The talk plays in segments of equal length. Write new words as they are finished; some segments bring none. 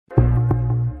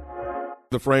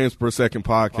The Frames Per Second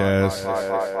podcast.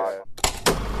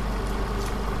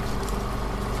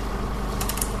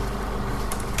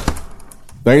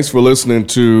 Thanks for listening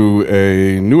to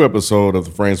a new episode of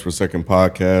the Frames Per Second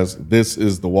podcast. This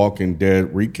is the Walking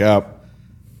Dead recap.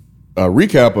 A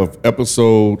recap of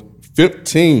episode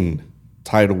 15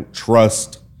 titled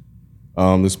Trust.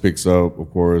 This picks up,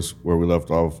 of course, where we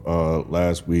left off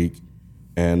last week.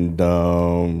 And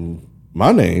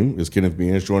my name is Kenneth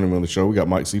Beans. Joining me on the show, we got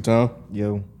Mike Seatown.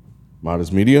 Yo.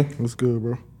 Modest Media. What's good,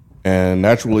 bro? And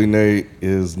Naturally Nate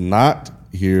is not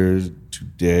here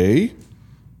today.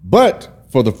 But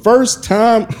for the first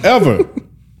time ever,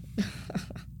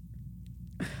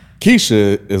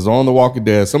 Keisha is on The Walking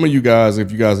Dead. Some of you guys,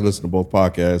 if you guys listen to both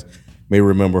podcasts, may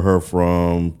remember her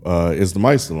from Is the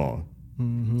Mic Still On?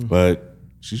 Mm-hmm. But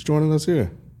she's joining us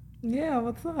here. Yeah,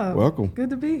 what's up? Welcome.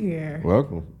 Good to be here.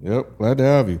 Welcome. Yep, glad to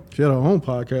have you. She had her own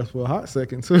podcast for a hot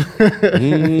second, too.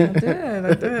 Mm-hmm.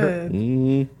 I did.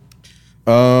 Mm-hmm.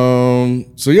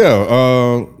 So,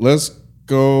 yeah, let's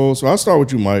go. So I'll start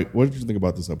with you, Mike. What did you think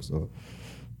about this episode?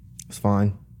 It's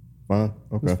fine. Fine?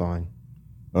 Okay. It's fine.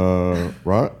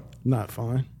 Rod? Not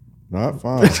fine. Not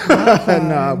fine.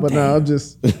 I'm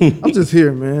just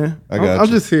here, man. I'm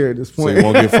just here at this point. So you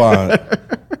won't get fined.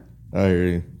 I hear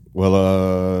you.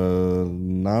 Well,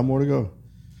 9 more to go.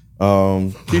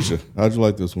 Keisha, how'd you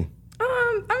like this one?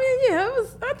 I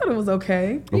thought it was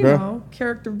okay. You know,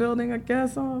 character building, I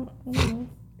guess.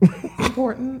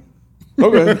 Important.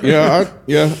 Okay. I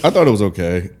thought it was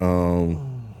okay. I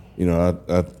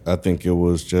think it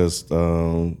was just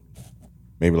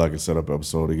maybe like a setup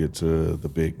episode to get to the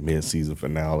big mid-season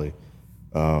finale.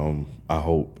 I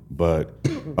hope. But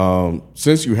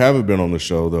since you haven't been on the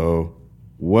show, though,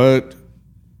 what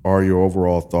are your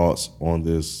overall thoughts on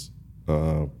this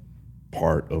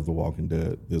part of The Walking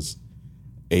Dead, this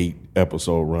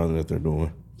 8-episode run that they're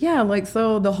doing? Yeah,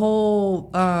 so the whole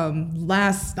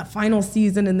the final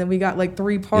season, and then we got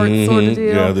 3 parts sort of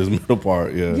deal. Yeah, this middle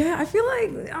part, yeah. Yeah, I feel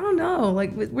like, I don't know,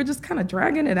 we're just kind of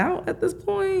dragging it out at this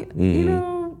point, you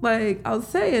know? I was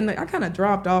saying, I kind of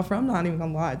dropped off I'm not even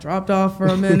gonna lie, I dropped off for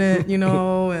a minute, you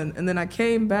know, and then I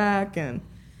came back, and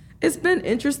it's been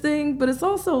interesting, but it's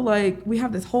also we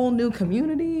have this whole new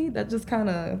community that just kind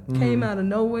of came out of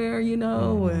nowhere, you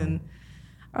know, and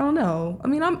I don't know. I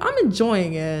mean, I'm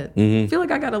enjoying it. I feel like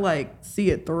I gotta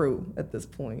see it through at this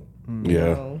point.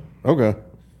 Yeah. Know? Okay.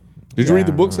 Did you read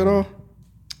the books at all?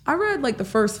 I read the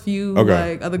first few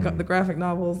the graphic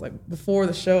novels before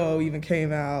the show even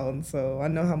came out, and so I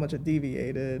know how much it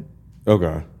deviated.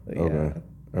 Okay. But, okay.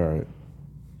 All right.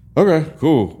 Okay,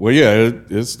 cool. Well, yeah,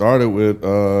 it started with,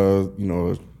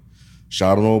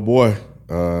 shot an old boy.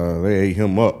 They ate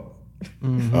him up.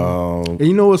 And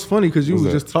you know what's funny? Because you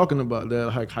was just talking about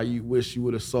that, how you wish you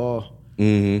would have saw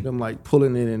them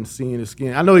pulling it and seeing his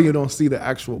skin. I know you don't see the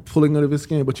actual pulling of his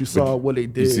skin, but you saw what they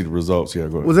did. You see the results. Yeah,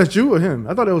 go ahead. Was that you or him?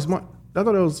 I thought it was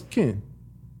Ken.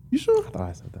 You sure? I thought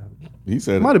I said that. He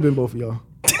said it. Might have been both of y'all.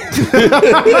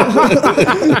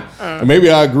 Maybe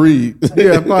I agreed.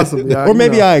 Yeah, possibly. Or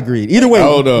maybe I agreed. Either way,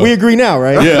 we agree now,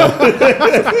 right?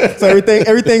 Yeah. So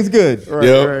everything's good. Right,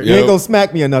 right. You ain't gonna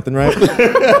smack me or nothing, right?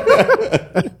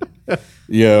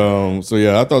 Yeah. So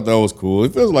yeah, I thought that was cool.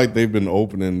 It feels like they've been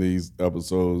opening these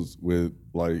episodes with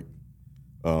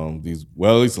these.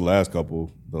 Well, at least the last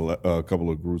couple, couple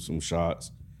of gruesome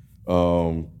shots.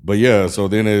 But yeah, so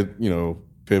then it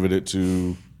pivoted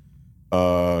to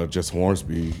just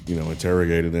Hornsby,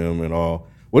 interrogated them and all.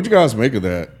 What'd you guys make of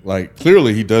that?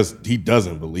 Clearly he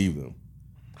doesn't believe them.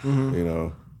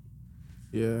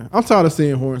 Yeah, I'm tired of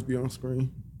seeing Hornsby on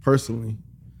screen. Personally,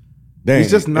 Dang,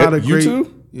 he's just not a great. You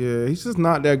too? Yeah, he's just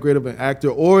not that great of an actor,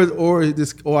 or I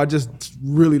just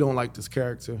really don't like this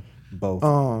character. Both.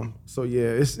 So yeah,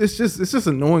 it's just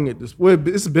annoying at this. Well,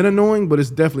 it's been annoying, but it's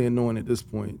definitely annoying at this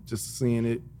point. Just seeing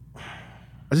it.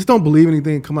 I just don't believe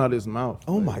anything come out of his mouth.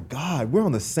 Oh my God, we're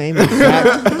on the same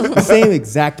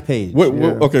exact page.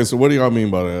 Okay, so what do y'all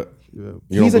mean by that? Yeah.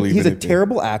 He's a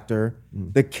terrible actor.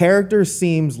 The character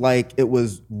seems like it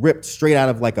was ripped straight out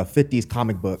of a 50s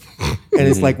comic book. And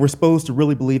it's we're supposed to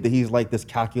really believe that he's this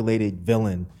calculated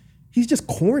villain. He's just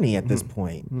corny at this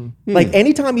point.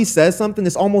 Anytime he says something,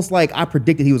 it's almost like I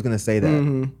predicted he was going to say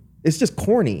that. It's just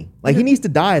corny. He needs to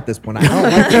die at this point. I don't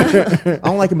like him. I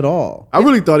don't like him at all. I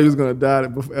really thought he was going to die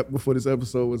before this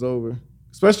episode was over.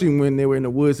 Especially when they were in the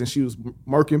woods and she was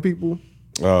marking people.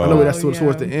 I know that's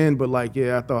towards the end, but I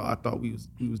thought we was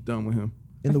done with him.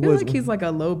 in the I feel woods. like he's like a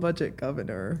low budget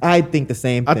governor. I think the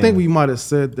same thing. I think we might have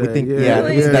said that. Yeah,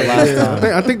 we said that last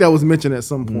time. I think that was mentioned at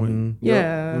some point.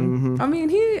 Yeah. I mean,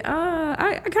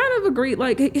 I kind of agree.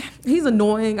 Like, he's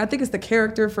annoying. I think it's the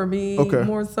character for me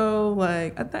more so.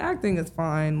 Like, the acting is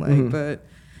fine. Like, but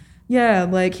yeah,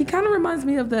 like, he kind of reminds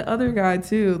me of that other guy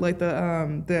too. Like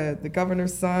the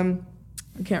governor's son.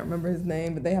 I can't remember his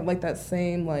name, but they have like that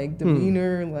same like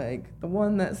demeanor, like the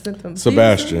one that sent them.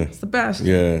 Sebastian.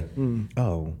 Sebastian. Yeah.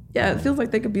 Oh. Yeah, it feels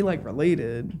like they could be like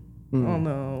related. I don't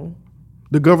know.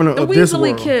 The governor The of this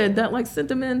Weasley world. kid that like sent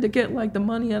them in to get like the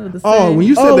money out of the Oh, same. when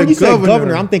you said when you said governor,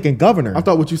 governor, I'm thinking governor. I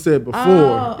thought what you said before.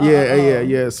 Oh,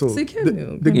 Yeah. So See, Kim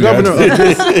knew. the Kim governor of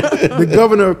this, the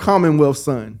governor of Commonwealth's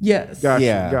son. Yes. Got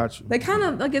Yeah. you. They kind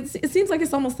of like it seems like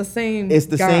it's almost the same. It's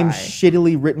the same guy.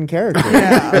 shittily written character.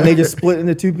 And they just split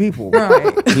into two people.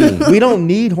 Right. We don't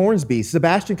need Hornsby.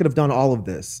 Sebastian could have done all of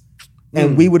this.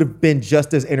 And we would have been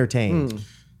just as entertained.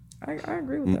 I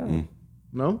agree with that.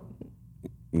 No?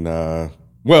 Nah.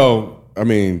 Well, I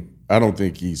mean, I don't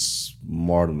think he's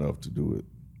smart enough to do it.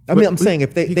 I mean, I'm saying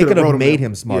if they he could could've wrote have him made that-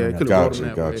 him smart yeah, enough. could've wrote him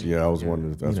that Gotcha. way. Yeah, I was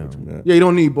wondering if that's what you meant. Yeah, you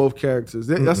don't need both characters.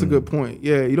 That's a good point.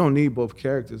 Yeah, you don't need both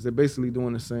characters. They're basically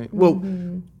doing the same. Well,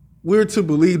 we're to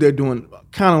believe they're doing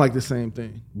kind of like the same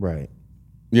thing. Right.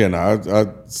 Yeah, no,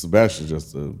 Sebastian's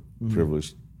just a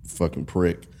privileged fucking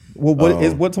prick. Well,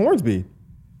 what's Hornsby?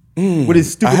 With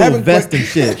his stupid haven't little vest and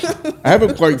shit. I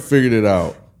haven't quite figured it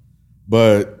out,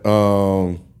 but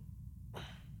I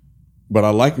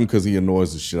like him because he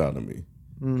annoys the shit out of me.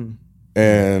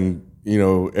 And you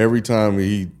know, every time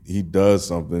he does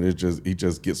something, he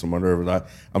just gets on my nerves.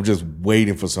 I'm just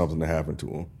waiting for something to happen to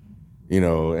him. You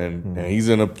know, and he's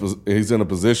in a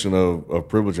position of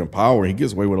privilege and power. He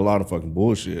gets away with a lot of fucking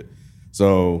bullshit.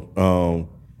 So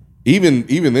even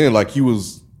then, like he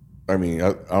was. I mean,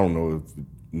 I don't know if you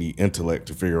need intellect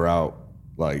to figure out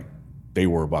like they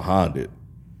were behind it.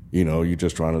 You know, you're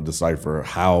just trying to decipher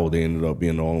how they ended up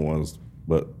being the only ones,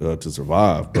 to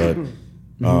survive. But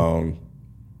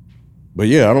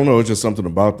yeah, I don't know. It's just something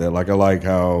about that. Like I like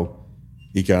how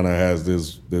he kind of has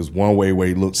this one way where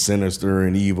he looks sinister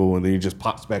and evil, and then he just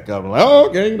pops back up and like, oh,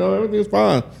 okay, you know, everything's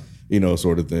fine, you know,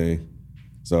 sort of thing.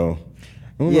 So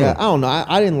I don't know. I don't know.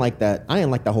 I didn't like that. I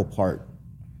didn't like that whole part.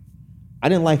 I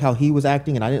didn't like how he was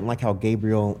acting, and I didn't like how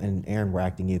Gabriel and Aaron were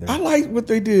acting either. I like what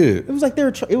they did. It was like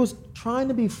it was trying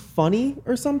to be funny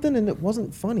or something, and it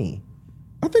wasn't funny.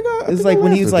 It's like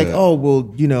when he was like, "Oh,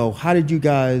 well, you know, how did you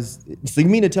guys?" So you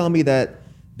mean to tell me that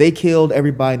they killed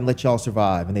everybody and let y'all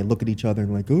survive? And they look at each other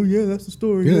and like, "Oh yeah, that's the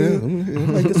story." Yeah.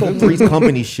 Like this whole Three's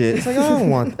Company shit. It's like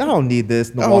I don't need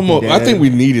this. I think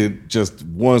we needed just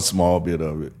one small bit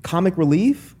of it. Comic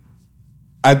relief.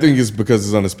 I think it's because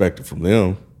it's unexpected from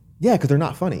them. Yeah, because they're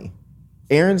not funny.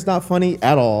 Aaron's not funny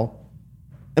at all.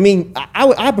 I mean,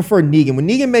 I prefer Negan. When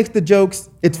Negan makes the jokes,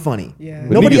 it's funny. Yeah.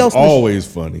 But Nobody else. always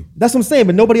funny. That's what I'm saying.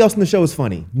 But nobody else in the show is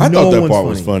funny. I thought that one's part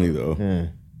was funny though. Yeah.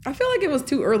 I feel like it was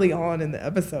too early on in the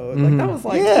episode. Like that was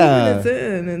like 2 Yeah. minutes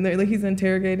in, and like he's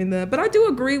interrogating them. But I do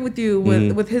agree with you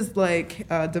with his like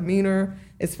demeanor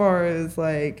as far as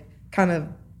like kind of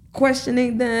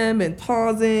questioning them and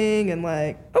pausing and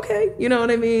like, okay, you know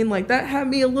what I mean? Like that had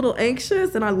me a little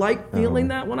anxious, and I like feeling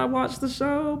that when I watch the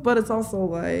show. But it's also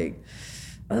like,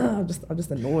 I'm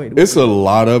just annoyed. It's a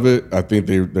lot of it. I think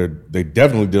they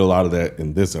definitely did a lot of that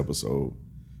in this episode.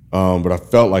 But I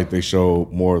felt like they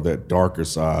showed more of that darker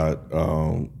side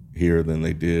here than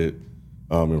they did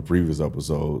in previous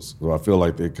episodes. So I feel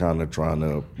like they're kind of trying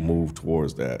to move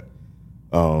towards that.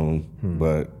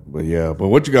 But yeah. But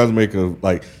what you guys make of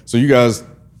like? So you guys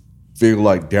feel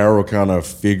like Daryl kind of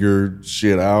figured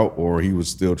shit out, or he was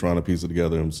still trying to piece it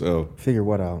together himself? Figure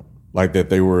what out? Like that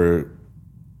they were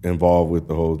involved with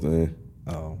the whole thing.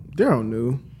 Oh, Daryl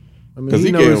knew. I mean, 'Cause he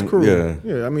he knows gave his him- crew.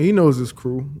 yeah. I mean, he knows his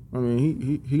crew. I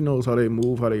mean, he knows how they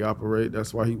move, how they operate.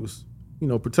 That's why he was,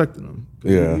 protecting them.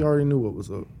 'Cause Yeah. he already knew what was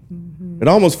up. It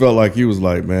almost felt like he was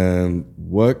like, man,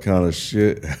 what kind of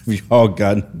shit have y'all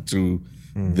gotten to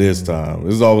this time?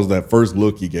 This is always that first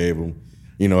look he gave him.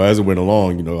 As it went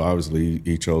along, obviously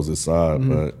he chose his side,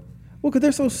 but well, because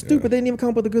they're so stupid, they didn't even come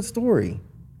up with a good story.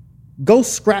 Go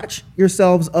scratch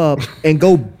yourselves up and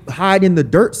go hide in the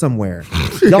dirt somewhere.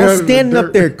 Y'all in the standing up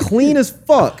dirt. there clean as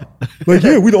fuck. Like,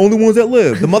 yeah, we the only ones that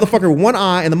live. The motherfucker with one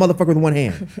eye and the motherfucker with one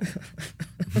hand.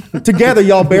 Together,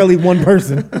 y'all barely one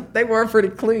person. They were pretty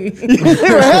clean They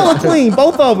were hella clean,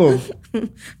 both of them.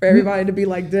 for everybody to be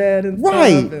like dead and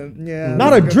Right. stuff. And, yeah,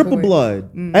 Not that's a good drip of point. blood.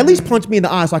 At least punch me in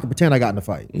the eye so I can pretend I got in the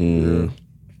fight.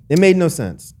 It made no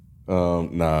sense.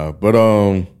 nah.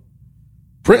 But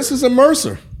Princess and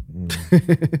Mercer.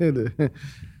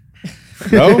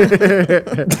 No?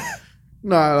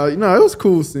 No, it was a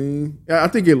cool scene. I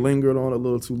think it lingered on a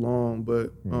little too long,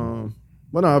 but no,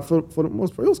 for the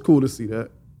most part, it was cool to see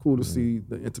that. Cool to see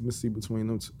the intimacy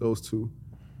between those two.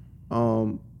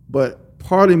 But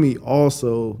part of me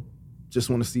also just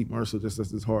want to see Mercer just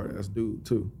as this hard ass dude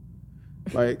too.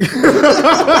 Like,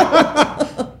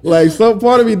 like some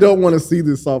part of me don't want to see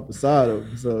this softer side of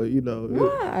him. So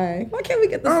why? Why can't we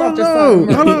get the I softer side?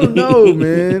 I don't know,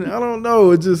 man. I don't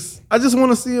know. I just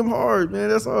want to see him hard, man.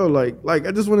 That's all. Like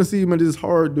I just want to see him as this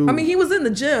hard dude. I mean, he was in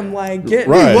the gym, like getting.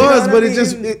 Right. He was, but it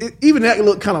just even that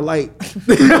looked kind of light.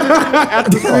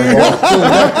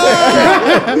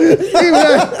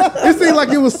 It seemed like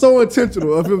it was so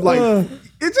intentional. Of him, like.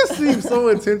 It just seemed so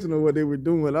intentional what they were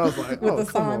doing. I was like, with the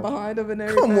sign behind him and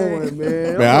everything. Come on,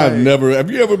 man. Man,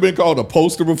 have you ever been called a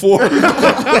poster before?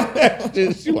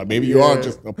 She's like, maybe you are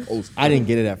just a poster. I didn't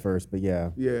get it at first, but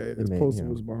yeah. Yeah, his poster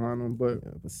was behind him, but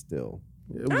still.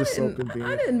 Yeah, it was just so convenient.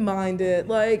 I didn't mind it.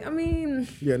 Like, I mean.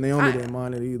 Yeah, Naomi didn't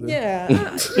mind it either. Yeah,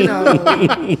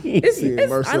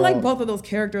 I like both of those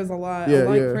characters a lot. Yeah, I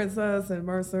like Princess and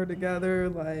Mercer together.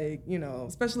 Like,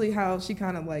 especially how she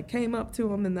kind of like came up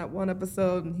to him in that one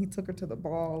episode and he took her to the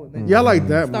ball and then I like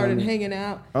that started moment. hanging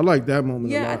out. I like that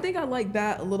moment. Yeah, a lot. I think I like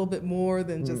that a little bit more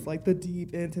than just like the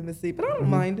deep intimacy, but I don't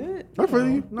mind it. I feel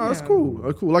you. No, it's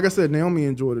cool. Cool. Like I said, Naomi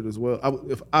enjoyed it as well.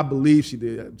 I believe she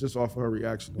did, just off of her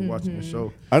reaction to watching the show.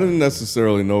 I didn't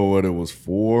necessarily know what it was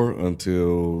for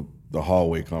until the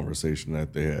hallway conversation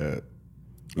that they had.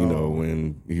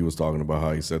 When he was talking about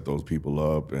how he set those people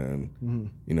up and,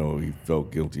 he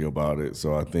felt guilty about it.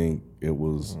 So I think it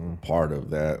was part of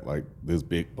that, like this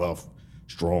big, buff,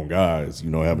 strong guys,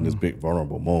 having this big,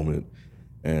 vulnerable moment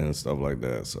and stuff like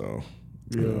that. So,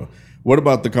 What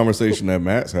about the conversation that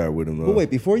Matt's had with him, though? But wait,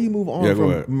 before you move on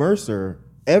from Mercer,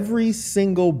 every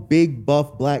single big,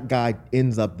 buff, black guy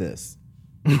ends up this.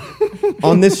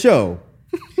 On this show.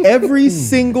 Every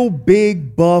single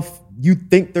big, buff, you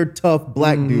think they're tough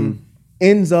black dude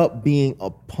ends up being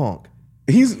a punk.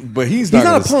 He's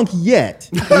not a punk yet.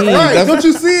 Right, don't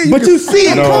you see it? But you see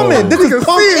it coming. This is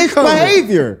punk-ish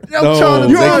behavior. You're on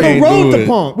the road to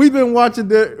punk. We've been Walking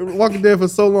Dead for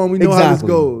so long. We know how this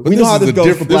goes. We know how this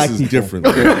goes for black people. This is different.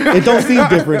 It don't seem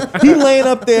different. He laying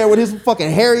up there with his fucking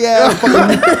hairy ass,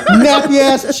 fucking nappy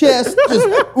ass chest. Just,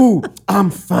 I'm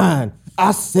fine.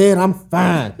 I said I'm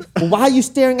fine. Well, why are you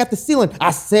staring at the ceiling?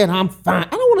 I said I'm fine. I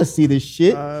don't want to see this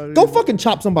shit. Go fucking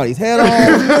chop somebody's head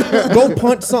off. Go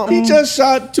punch something. He just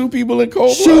shot 2 people in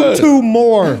cold Shoot blood. 2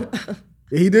 more.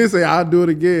 He did say, I'll do it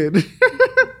again.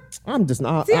 I'm just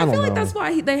not. See, I don't feel know. like that's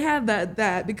why they have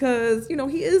that because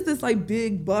he is this like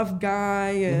big buff guy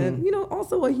and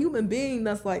also a human being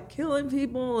that's like killing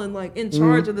people and like in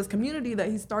charge of this community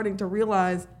that he's starting to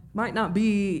realize might not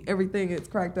be everything it's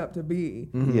cracked up to be.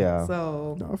 Yeah.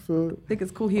 So I feel it. I think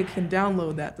it's cool he can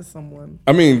download that to someone.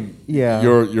 I mean, Yeah.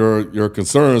 your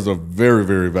concerns are very,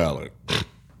 very valid.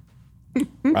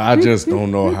 I just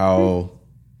don't know how.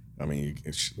 I mean,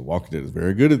 The Walking Dead is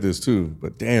very good at this too.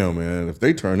 But damn, man, if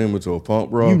they turn him into a punk,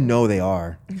 bro, they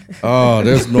are. Oh,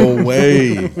 there's no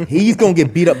way. He's gonna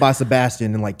get beat up by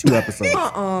Sebastian in like 2 episodes.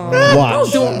 Watch.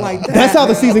 Don't do him like that. That's how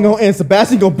the season gonna end.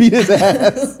 Sebastian gonna beat his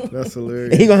ass. That's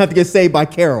hilarious. And he gonna have to get saved by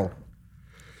Carol.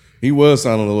 He was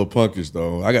sounding a little punkish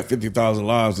though. I got 50,000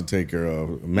 lives to take care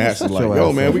of. Matt's like, your yo,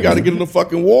 ass man, up, we got to get in the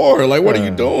fucking war. Like, what are you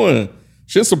doing?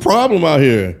 Shit's a problem out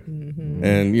here.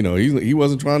 And he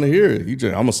wasn't trying to hear it.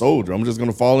 I'm a soldier. I'm just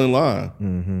gonna fall in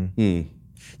line.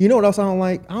 You know what else I don't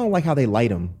like? I don't like how they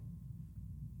light him.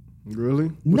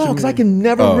 Really? No, because I can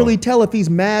never really tell if he's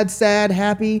mad, sad,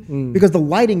 happy, because the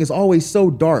lighting is always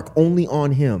so dark, only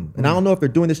on him. And I don't know if they're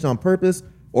doing this on purpose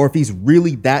or if he's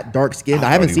really that dark skinned.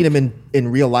 I haven't seen him in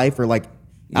real life or like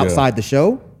outside the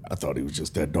show. I thought he was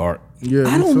just that dark. Yeah.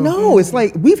 I don't know. It's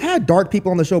like we've had dark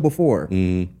people on the show before.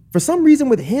 For some reason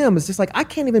with him, it's just like I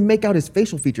can't even make out his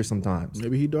facial features sometimes.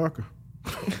 Maybe he darker.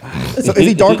 So is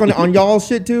he dark on y'all's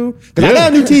shit too? Because I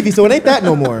got a new TV, so it ain't that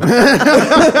no more.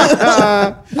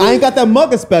 I ain't got that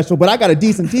Mugga special, but I got a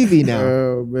decent TV now.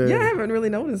 Oh, man. Yeah, I haven't really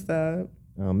noticed that.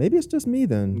 Maybe it's just me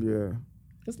then. Yeah.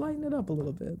 Just lighten it up a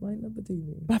little bit. Lighten up the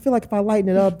TV. But I feel like if I lighten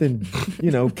it up, then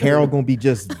Carol gonna be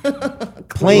just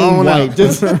plain white,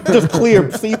 just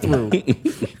clear, see through.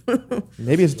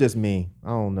 Maybe it's just me. I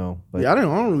don't know. But Yeah, I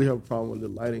don't really have a problem with the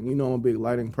lighting. I'm a big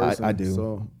lighting person. I do.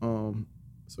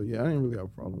 So yeah, I didn't really have a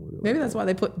problem with it. Maybe that's why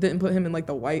they didn't put him in like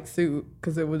the white suit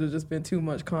because it would have just been too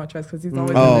much contrast because he's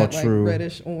always in Oh, that like true.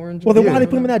 reddish orange. well, then why they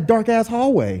put him in that dark ass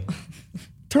hallway?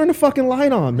 turn the fucking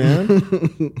light on, man.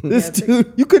 This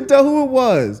dude, you couldn't tell who it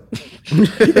was. You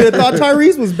could have thought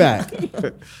Tyrese was back.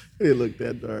 It looked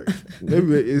that dark.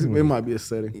 Maybe it might be a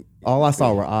setting. All I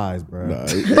saw were eyes, bro. Nah,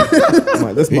 I'm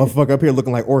like, this motherfucker up here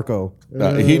looking like Orko.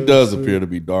 nah, he does appear to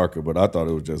be darker, but I thought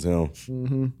it was just him.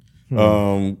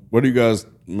 Mm-hmm. What do you guys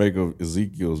make of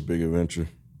Ezekiel's big adventure?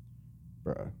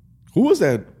 Bro. Who was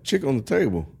that chick on the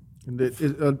table?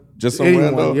 Just some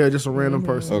random? Yeah, just a random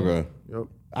person. Okay. Yep.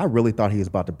 I really thought he was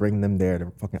about to bring them there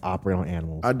to fucking operate on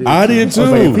animals. I did I too. did I was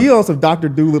like, if too. he on some Dr.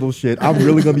 Doolittle shit, I'm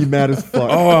really gonna be mad as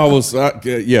fuck. I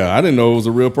didn't know it was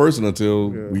a real person until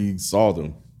we saw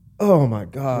them. Oh my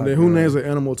god. And then who names an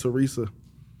animal Teresa?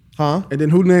 Huh? And then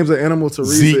who names an animal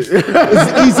Teresa? Zeke.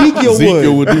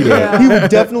 Ezekiel would. do that. He would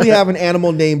definitely have an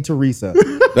animal named Teresa.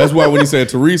 That's why when he said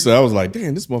Teresa, I was like,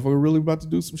 damn, this motherfucker really about to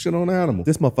do some shit on the animal.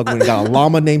 This motherfucker went and got a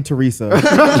llama named Teresa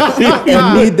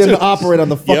and need them to operate on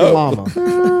the fucking Yup. llama.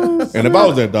 And if I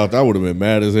was that doctor, I would have been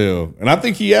mad as hell. And I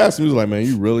think he asked me, he was like, man,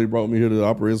 you really brought me here to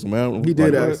operate some animals? He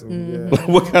did Like, ask what? him. Yeah.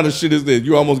 What kind of shit is this?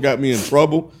 You almost got me in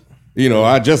trouble. You know,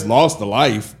 I just lost a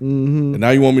life. And now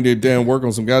you want me to damn work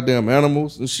on some goddamn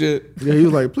animals and shit. Yeah, he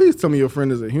was like, please tell me your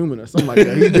friend is a human or something like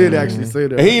that. He did actually say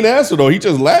that. And he didn't answer though. He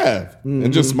just laughed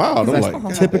and just smiled. I'm like,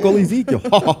 God. Typical Ezekiel.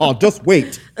 Just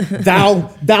wait.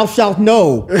 Thou shalt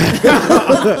know.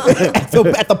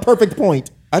 At the perfect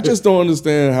point. I just don't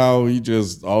understand how he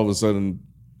just all of a sudden,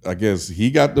 I guess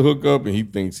he got the hookup and he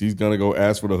thinks he's going to go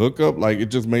ask for the hookup. Like, it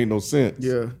just made no sense.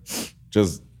 Yeah.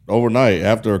 Just overnight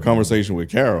after a conversation with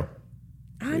Carol.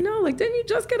 I know, like, didn't you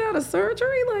just get out of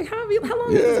surgery? Like, how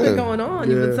long has this been going on?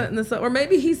 You've been Yeah. setting this up. Or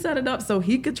maybe he set it up so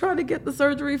he could try to get the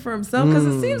surgery for himself. Because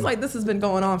it seems like this has been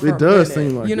going on for It a does minute,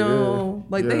 seem like you it, know?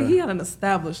 yeah. Like, Yeah. he had an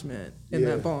establishment in Yeah.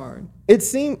 that barn. It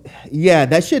seemed, yeah,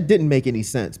 that shit didn't make any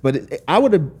sense. But I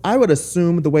would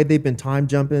assume the way they've been time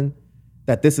jumping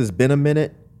that this has been a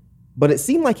minute. But it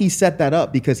seemed like he set that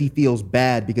up because he feels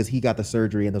bad because he got the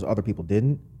surgery and those other people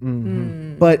didn't.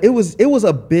 But it was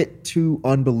a bit too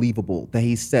unbelievable that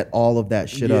he set all of that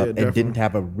shit Yeah, up and definitely. didn't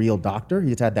have a real doctor.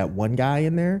 He just had that one guy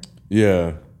in there.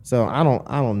 Yeah. So I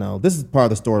don't know. This is part of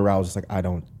the story where I was just like, I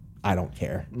don't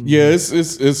care. Yeah,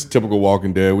 it's typical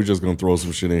Walking Dead. We're just gonna throw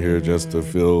some shit in here just to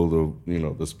fill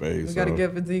the space. We got to So.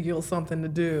 give Ezekiel something to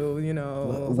do, you know?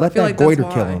 So I Let feel that like that's goiter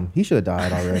why. kill him. He should have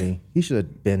died already. He should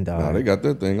have been died. Nah, they got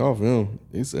that thing off him.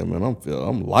 He said, "Man,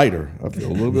 I'm lighter. I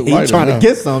feel a little bit He lighter." trying now." to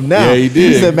get some now. Yeah, he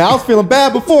did. He said, man, I was feeling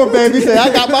bad before, baby. He said,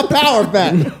 I got my power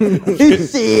back.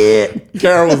 Shit.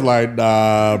 Carol was like,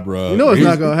 "Nah, bro." You know it's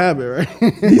not going to happen, right?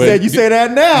 He said, you say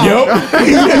that now. Yep.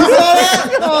 You saw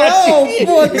that? Oh,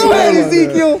 boy. Go ahead,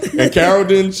 Ezekiel. And Carol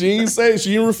didn't. She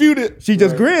didn't refute it. She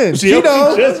just grinned. She Yep,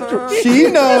 knows. she just-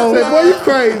 She knows. Boy, you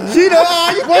crazy. She knows.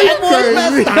 Boy, you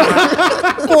better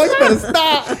stop. Boy, you better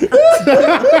stop.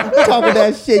 Talking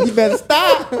that shit. You better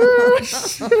stop.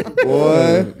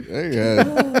 Boy.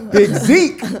 Yeah, Big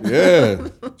Zeke. yeah.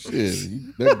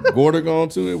 Shit, that Gorder gone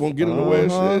too. It won't get in the way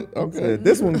of shit. Okay. Said,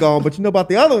 this one gone, but you know about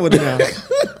the other one now.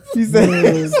 She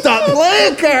said, stop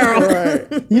playing, Carol.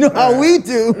 Right. You know how we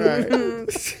do.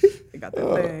 He got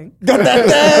that thing. Got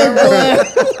that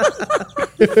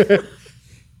thing, boy.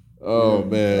 Oh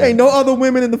man. Ain't no other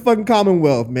women in the fucking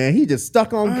Commonwealth, man. He just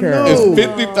stuck on Carol. It's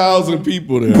 50,000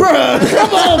 people there. Bruh, come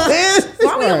on, man.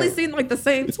 Why we only seen like the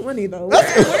same 20 though?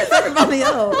 Where's everybody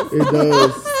else? It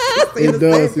does. It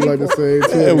does seem like the same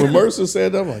Yeah, too. when Mercer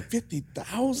said that, I'm like,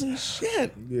 50,000?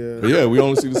 Shit. Yeah. But yeah, we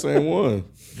only see the same one.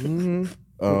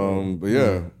 But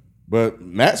yeah. But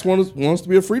Max wants to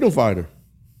be a freedom fighter.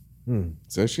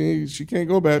 Says she can't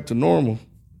go back to normal.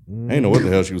 I ain't know what the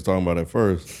hell she was talking about at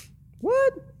first.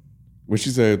 What? When she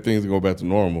said things go back to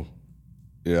normal.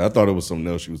 Yeah, I thought it was something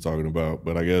else she was talking about.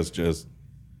 But I guess just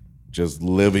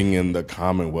living in the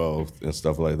Commonwealth and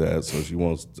stuff like that. So she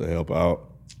wants to help out.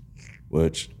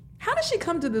 Which How did she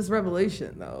come to this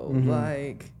revelation though?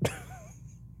 Like,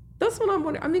 that's what I'm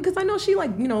wondering. I mean, because I know she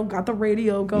got the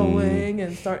radio going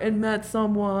and met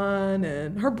someone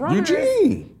and her brother.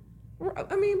 Eugene.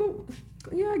 I mean,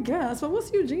 yeah, I guess. But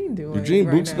what's Eugene doing? Eugene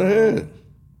right boots in now? her head.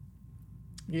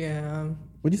 Yeah.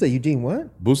 What'd you say, Eugene?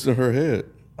 What? Boosting her head.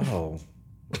 Oh,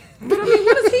 But I mean,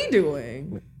 what is he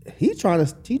doing? he trying know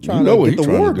to what get he the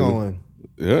trying war to do. going.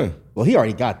 Yeah. Well, he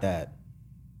already got that.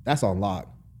 That's on lock.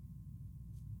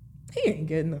 He ain't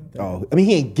getting nothing. Oh, I mean,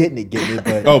 he ain't getting it,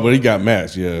 but Oh, but he got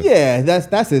matched. Yeah. yeah,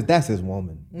 that's his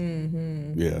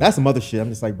woman. Yeah. That's some other shit. I'm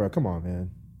just like, bro, come on, man.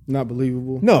 Not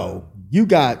believable. No, you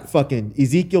got fucking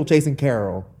Ezekiel chasing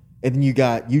Carol, and then you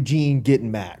got Eugene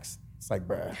getting Max. It's like,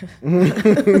 bruh.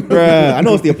 Bruh, I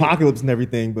know it's the apocalypse and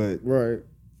everything, but Right.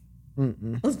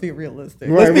 Let's be realistic.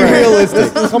 let's be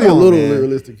realistic. Let's Come be a on, little man.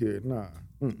 realistic here. Nah.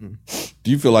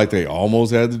 Do you feel like they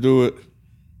almost had to do it?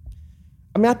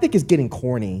 I mean, I think it's getting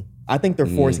corny. I think they're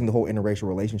forcing the whole interracial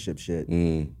relationship shit.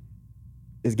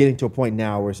 It's getting to a point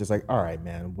now where it's just like, all right,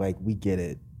 man, like we get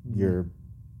it. You're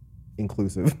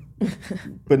inclusive.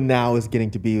 But now it's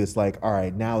getting to be, it's like, all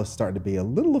right, now it's starting to be a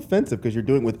little offensive because you're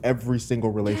doing it with every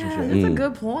single relationship. Yeah, that's a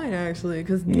good point, actually,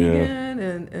 because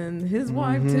Negan and his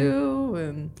wife, too.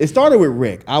 And it started with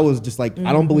Rick. I was just like,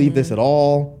 I don't believe this at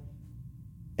all.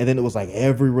 And then it was like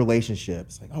every relationship.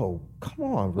 It's like, oh, come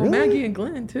on, really? well, Maggie and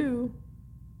Glenn, too.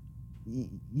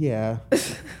 Yeah.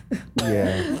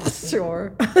 Yeah.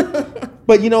 Sure.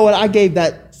 But you know what? I gave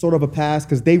that sort of a pass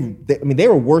because they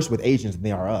were worse with Asians than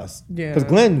they are us. Yeah. Because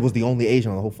Glenn was the only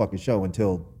Asian on the whole fucking show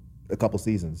until a couple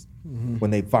seasons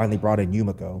when they finally brought in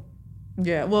Yumiko.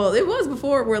 Yeah, well, it was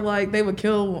before where like they would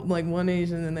kill like one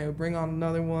Asian and they would bring on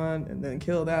another one and then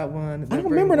kill that one. I don't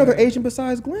remember another Asian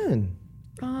besides Glenn.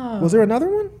 Was there another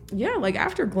one? Yeah, like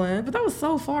after Glenn, but that was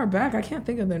so far back, I can't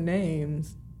think of their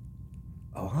names.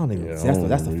 Oh, I don't even. Yeah,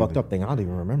 That's the fucked up thing. I don't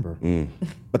even remember.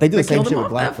 But they do the They same killed shit him with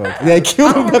off black that folks. fast. Yeah, they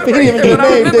killed him. I He don't didn't even get remember a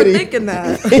name, remember did he? thinking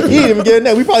that. He didn't even get a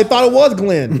name. We probably thought it was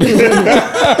Glenn.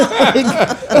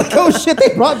 Like, oh shit,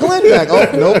 they brought Glenn back.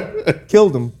 Oh nope,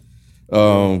 killed him.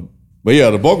 But yeah,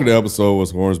 the bulk of the episode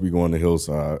was Hornsby going to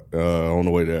Hillside. On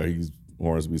the way there,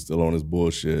 Hornsby still on his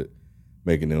bullshit,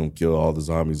 making them kill all the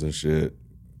zombies and shit.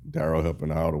 Daryl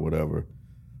helping out or whatever.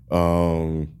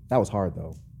 That was hard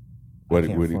though. When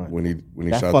he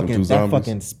That shot them two that zombies.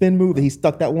 fucking spin move that he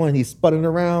stuck that one, he sputting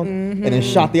around and then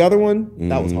shot the other one.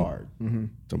 That was hard. Talking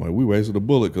about, we wasted a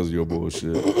bullet because of your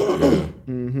bullshit. Yeah. Yeah, I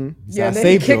and then he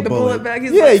saved your kicked the bullet back.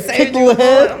 He's Yeah, like, he saved kicked you the a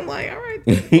head. bullet. I'm like, all right.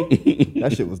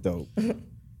 That shit was dope.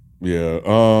 Yeah.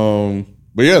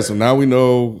 But yeah, so now we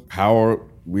know how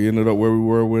we ended up where we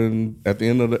were at the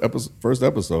end of the first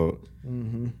episode.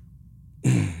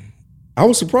 I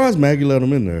was surprised Maggie let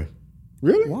him in there.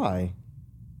 Really? Why?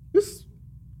 This,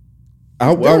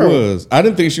 I Daryl. was. I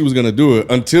didn't think she was gonna do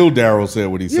it until Daryl said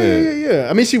what he said. yeah.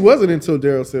 I mean, she wasn't until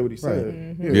Daryl said what he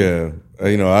said. Yeah.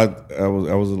 You know,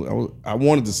 I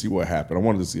wanted to see what happened. I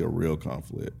wanted to see a real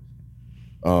conflict.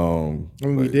 I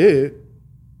mean, we did.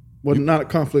 Well, not a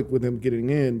conflict with him getting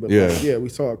in, but Yeah. we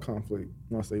saw a conflict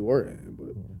once they were in.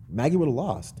 But Maggie would have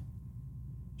lost.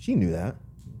 She knew that.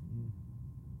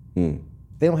 Hmm.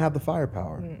 They don't have the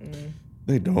firepower.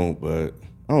 They don't, but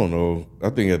I don't know. I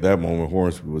think at that moment,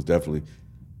 Hornsby was definitely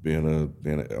being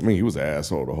I mean, he was an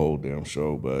asshole the whole damn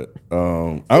show. But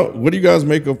what do you guys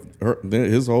make of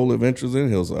his whole adventures in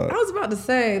Hillside? I was about to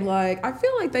say, like, I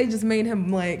feel like they just made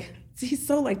him like, he's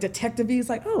so like detective-y. He's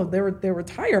like, oh, there were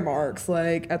tire marks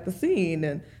like at the scene,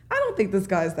 and I don't think this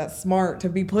guy's that smart to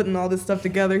be putting all this stuff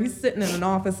together. He's sitting in an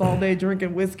office all day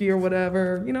drinking whiskey or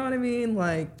whatever. You know what I mean?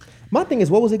 Like, My thing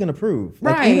is, what was he going to prove?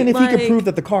 Like, right, even if he could like, prove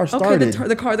that the car started. Okay,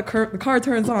 the car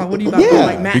turns on. What are you about to Yeah. do?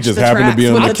 Like match He just the happened to be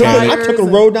tracks on with the the tire. tires? I took a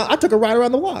road down. I took a ride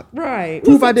around the block. Right.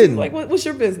 Proof I didn't. Like, what's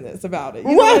your business about it?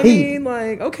 You know what I Right. mean?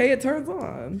 Like, okay, it turns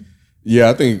on. Yeah,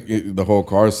 I think the whole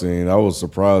car scene, I was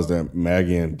surprised that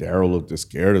Maggie and Daryl looked as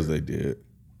scared as they did.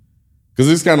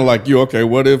 Because it's kind of like, okay,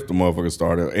 what if the motherfucker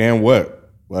started? And what?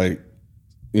 Like,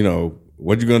 you know,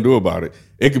 what you going to do about it?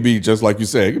 It could be just like you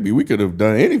said. It could be we could have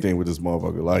done anything with this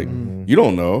motherfucker. Like, you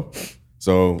don't know.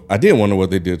 So I did wonder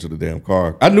what they did to the damn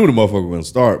car. I knew the motherfucker wouldn't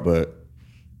start, but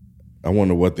I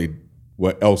wonder what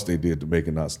else they did to make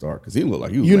it not start. Because he looked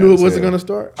like he was you mad knew it as wasn't hell. going to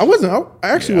start? I wasn't. I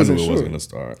actually Yeah, wasn't I knew sure. it wasn't going to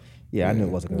start. Yeah, I knew it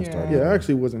wasn't going to start. Yeah, I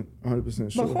actually wasn't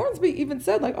 100% sure. But Hornsby even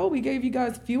said, like, oh, we gave you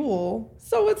guys fuel.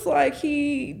 So it's like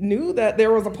he knew that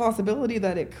there was a possibility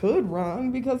that it could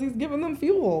run because he's giving them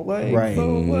fuel. Like, Right.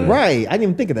 So what? Right. I didn't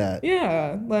even think of that.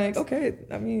 Yeah. Like, okay.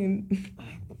 I mean,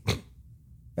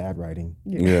 Bad writing.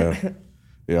 Yeah.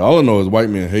 Yeah, all I know is white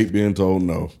men hate being told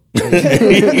no. And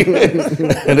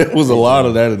there was a lot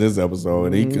of that in this episode,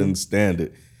 and he couldn't stand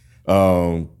it.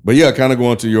 But yeah, kind of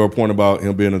going to your point about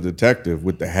him being a detective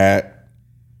with the hat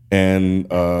and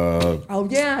oh,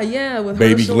 yeah. With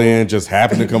Baby Herschel. Glenn just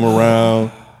happened to come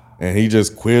around, and he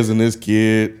just quizzing this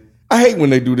kid. I hate when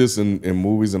they do this in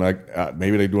movies, and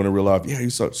maybe they do it in real life. Yeah, you're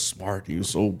so smart, you're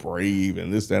so brave,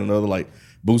 and this, that, and another, like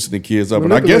boosting the kids up.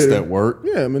 And I guess that worked.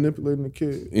 Yeah, manipulating the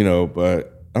kid. You know,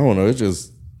 but I don't know. It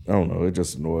just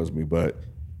annoys me. But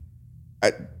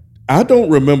I don't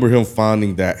remember him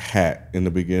finding that hat in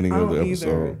the beginning of the don't episode.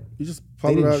 either. He just They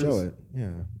popped it didn't out. show it. Yeah.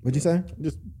 What'd you say?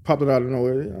 Just popped it out of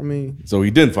nowhere. I mean, So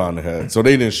he didn't find the hat. So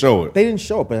they didn't show it. They didn't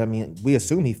show it, but I mean, we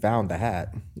assume he found the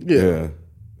hat. yeah.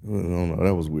 I don't know.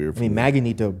 That was weird. I mean, Maggie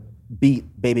need to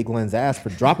beat Baby Glenn's ass for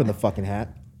dropping the fucking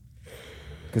hat.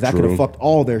 Because that could True. have fucked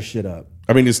all their shit up.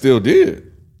 I mean, it still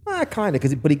did. Kind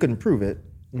of, but he couldn't prove it.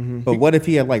 But what if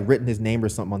he had like written his name or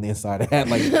something on the inside? It had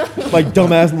like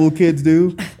dumbass little kids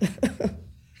do.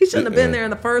 He shouldn't have been there in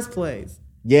the first place.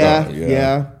 Yeah.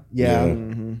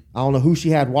 I don't know who she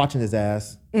had watching his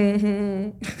ass. I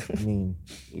mean,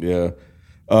 Yeah.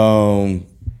 But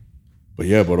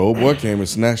old boy came and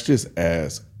snatched his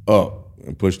ass up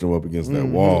and pushed him up against that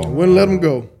wall. Wouldn't let him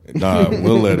go. Nah,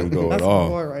 we'll let him go That's at my all.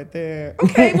 boy right there.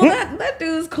 Okay, well that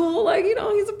dude's cool. Like,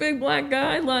 he's a big black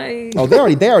guy. Like, oh, they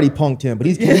already punked him, but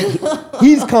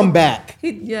he's come back.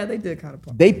 they did kind of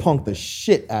punk. They punked the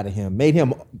shit out of him, made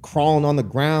him crawling on the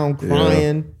ground,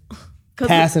 crying,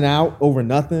 passing out over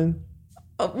nothing.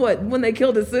 What, when they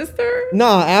killed his sister?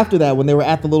 Nah, after that, when they were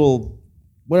at the little,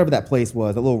 whatever that place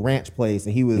was, a little ranch place,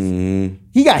 and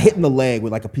he got hit in the leg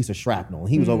with like a piece of shrapnel, and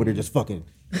he was over there just fucking.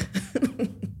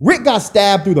 Rick got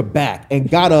stabbed through the back and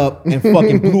got up and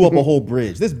fucking blew up a whole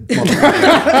bridge. This dude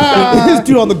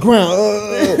on the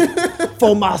ground,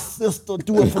 for my sister,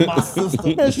 do it for my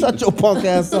sister. Man, shut your punk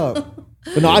ass up.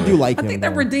 But no, I do like him. I think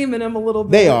they're redeeming him a little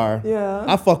bit. They are. Yeah.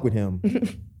 I fuck with him.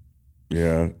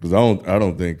 Yeah, because I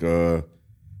don't think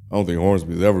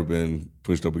Hornsby's ever been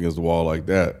pushed up against the wall like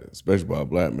that, especially by a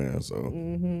black man. So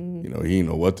he didn't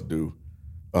know what to do.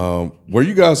 Were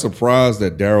you guys surprised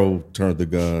that Daryl turned the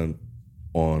gun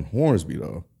on Hornsby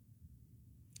though?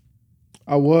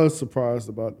 I was surprised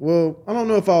about. Well, I don't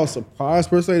know if I was surprised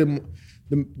per se.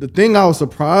 The thing I was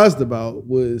surprised about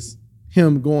was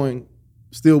him going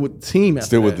still with the team. After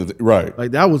Still that. with the right.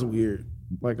 Like that was weird.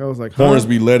 Like I was like, huh?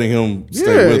 Hornsby letting him stay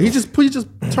Yeah, with he him. just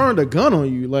turned a gun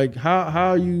on you. Like how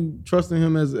are you trusting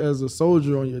him as a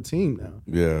soldier on your team now?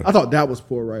 Yeah. I thought that was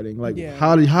poor writing. Like Yeah.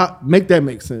 how make that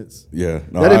make sense? Yeah.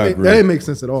 No, That I agree. didn't make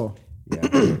sense at all.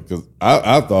 Because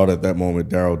I thought at that moment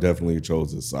Daryl definitely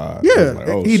chose his side. I Yeah, was like,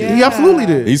 oh, he shit. absolutely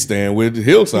did. He's staying with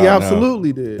Hillside He now.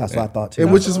 absolutely did. That's what I thought too.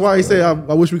 And which is why he said,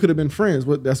 I wish we could have been friends.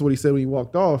 That's what he said when he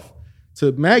walked off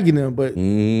to Maggie and them. But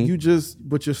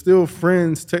you're still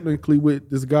friends technically with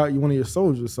this guy, one of your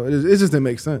soldiers. So it just didn't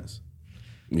make sense.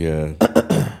 Yeah.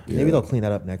 Maybe they'll clean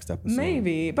that up next episode.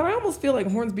 Maybe, but I almost feel like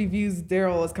Hornsby views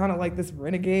Daryl as kind of like this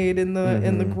renegade in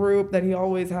the group that he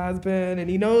always has been, and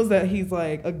he knows that he's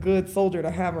like a good soldier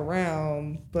to have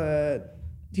around, but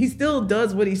he still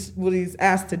does what he's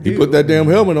asked to do. He put that damn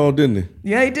helmet on, didn't he?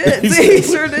 Yeah, he did. He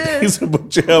sure did. He said,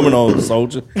 put your helmet on,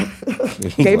 soldier.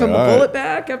 Gave him a All right. bullet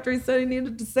back after he said he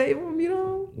needed to save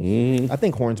him. I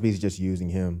think Hornsby's just using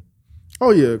him.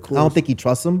 Oh yeah, of course. I don't think he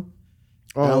trusts him.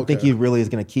 Oh, I don't think okay. he really is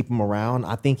going to keep him around.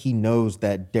 I think he knows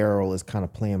that Daryl is kind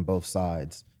of playing both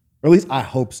sides. Or at least I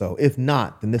hope so. If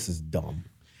not, then this is dumb.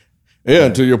 Yeah,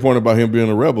 until your point about him being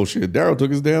a rebel. Shit, Daryl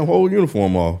took his damn whole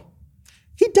uniform off.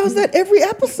 He does that every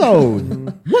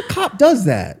episode. What cop does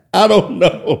that? I don't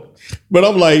know. But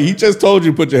I'm like, he just told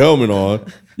you to put your helmet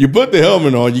on. You put the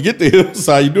helmet on, you get the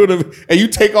Hillside, you do it, and you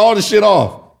take all the shit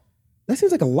off. That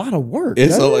seems like a lot of work.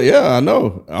 It's doesn't it? yeah, I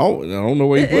know. I don't know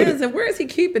where he It put is, it. and where is he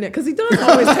keeping it? Because he does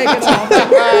always take it off. Like,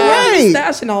 where is he Right.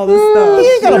 stashing all this stuff? He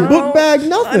ain't got you a know? book bag,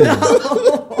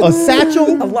 nothing. A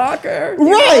satchel. A locker. you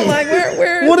Right. know, like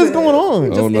where What is it? going on?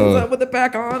 Just Oh, ends no. up with it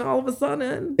back on all of a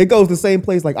sudden. It goes the same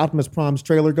place like Optimus Prime's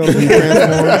trailer goes when he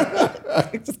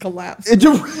transforms. It just collapsed. It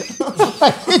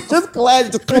just glad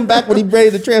it just come back when he's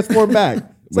ready to transform back.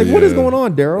 It's like, what is Yeah. going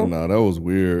on, Daryl? Nah, that was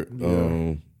weird.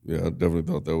 Yeah, I definitely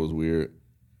thought that was weird.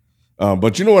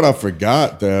 But you know what? I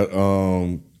forgot that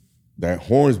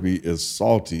Hornsby is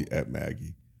salty at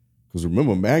Maggie. Because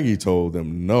remember, Maggie told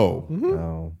them no.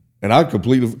 No. And I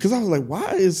completely, because I was like,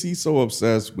 why is he so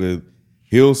obsessed with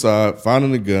Hillside,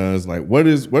 finding the guns? Like, what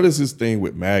is his thing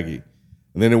with Maggie?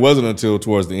 And then it wasn't until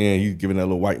towards the end, he's giving that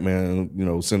little white man,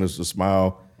 sinister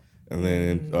smile. And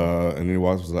then he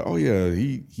was like, oh yeah,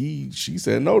 she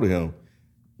said no to him.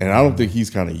 And I don't think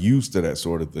he's kind of used to that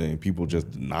sort of thing. People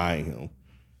just denying him,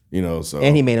 so.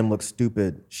 And he made him look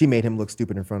stupid. She made him look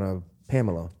stupid in front of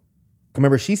Pamela.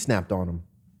 Remember, she snapped on him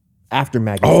after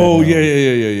Maggie Oh, said no.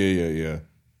 yeah.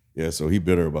 Yeah, so he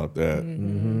bitter about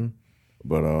that.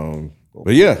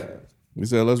 But yeah, we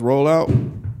said, let's roll out.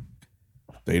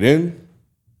 They didn't.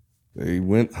 They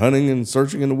went hunting and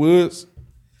searching in the woods.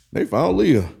 They found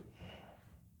Leah.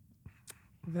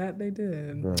 That they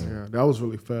did. Yeah, that was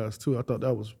really fast too. I thought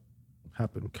that was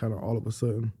happened kind of all of a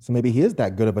sudden. So maybe he is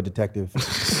that good of a detective.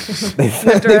 they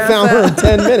found her in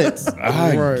 10 minutes.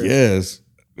 I Right. guess.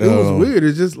 It was weird.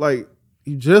 It's just like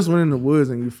you just went in the woods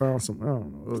and you found some. I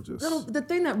don't know. It was just. No, the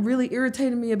thing that really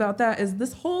irritated me about that is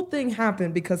this whole thing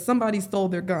happened because somebody stole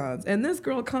their guns. And this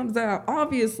girl comes out,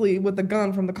 obviously, with a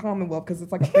gun from the Commonwealth because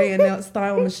it's like a bayonet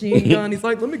style machine gun. He's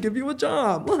like, let me give you a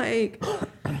job. Like,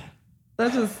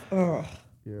 that's just, ugh.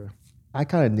 Yeah. I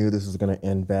kind of knew this was going to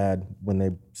end bad when they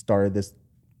started this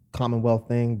Commonwealth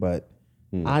thing, but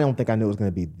I don't think I knew it was going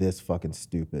to be this fucking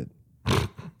stupid.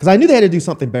 Because I knew they had to do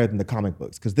something better than the comic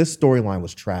books, because this storyline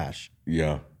was trash.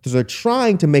 Yeah. Because they're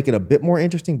trying to make it a bit more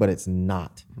interesting, but it's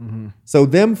not. So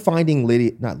them finding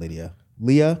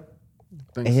Leah,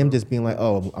 and him just being like,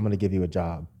 oh, I'm going to give you a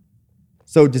job.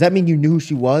 So does that mean you knew who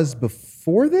she was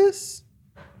before this?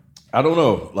 I don't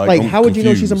know. Like I'm how would you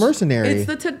know she's a confused. mercenary? It's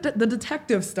the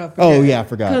detective stuff. Oh, again. yeah, I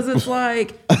forgot. Because it's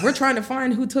like we're trying to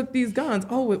find who took these guns.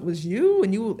 Oh, it was you,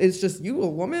 and it's just you, a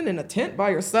woman in a tent by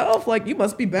yourself. Like you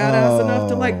must be badass enough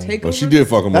to like take But over. she did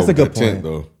fuck him That's over a good with that tent, point.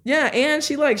 though. Yeah, and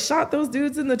she like shot those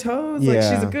dudes in the toes. Like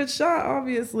Yeah. she's a good shot,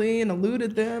 obviously, and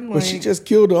eluded them. Like But she just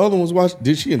killed the other ones.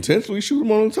 Did she intentionally shoot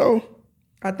him on the toe?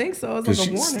 I think so. It's Because like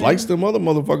a she warning. sliced them other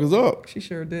motherfuckers up. She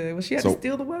sure did. Well, she had So- to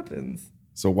steal the weapons.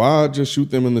 So why just shoot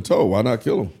them in the toe? Why not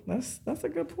kill them? That's a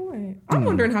good point. I'm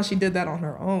wondering how she did that on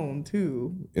her own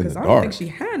too, In because the I don't think dark. she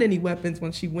had any weapons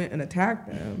when she went and attacked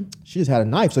them. She just had a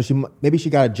knife, so maybe she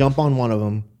got to jump on one of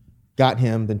them, got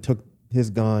him, then took his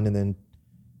gun, and then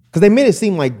because they made it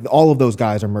seem like all of those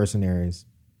guys are mercenaries.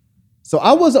 So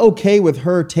I was okay with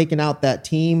her taking out that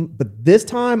team, but this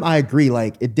time I agree.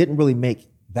 Like it didn't really make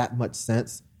that much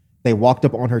sense. They walked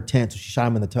up on her tent, so she shot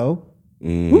him in the toe.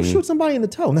 Who shoots somebody in the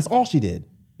toe? And that's all she did.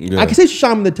 Yeah. I can say she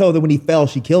shot him in the toe. That when he fell,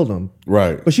 she killed him.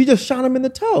 Right. But she just shot him in the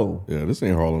toe. Yeah, this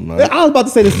ain't Harlem Night. I was about to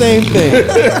say the same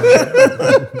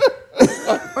thing.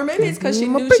 Or maybe it's because she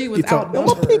My knew she was pinky toe.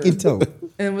 My pinky outnumbered toe.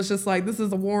 and was just like, "This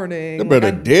is a warning." They better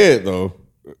Like, dead though.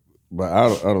 But I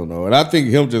don't know. And I think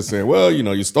him just saying, well,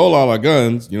 you stole all our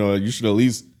guns. You should at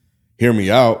least hear me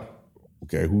out.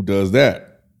 Okay, who does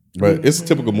that? But it's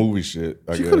typical movie shit.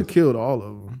 I She guess. could have killed all of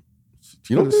them.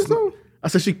 You don't think so? I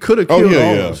said she could have Oh, killed yeah,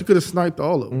 all of yeah. them. She could have sniped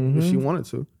all of them if she wanted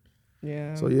to.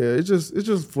 yeah. So yeah, it's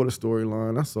just for the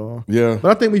storyline. That's all. Yeah.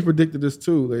 But I think we predicted this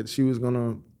too, that she was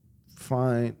gonna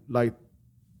find like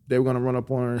they were gonna run up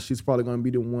on her, and she's probably gonna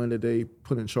be the one that they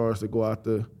put in charge to go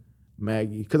after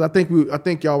Maggie. Because I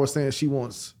think y'all were saying she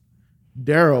wants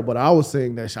Daryl, but I was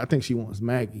saying that I think she wants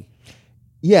Maggie.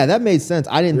 Yeah, that made sense.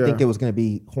 I didn't Yeah. think it was going to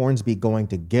be Hornsby going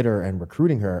to get her and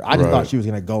recruiting her. I just Right. thought she was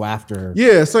going to go after her.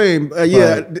 Yeah, same.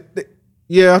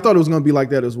 Yeah, I thought it was gonna be like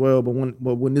that as well. But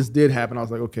when this did happen, I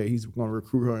was like, okay, he's gonna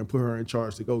recruit her and put her in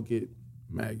charge to go get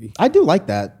Maggie. I do like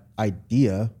that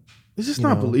idea. It's just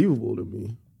not believable to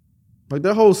me. Like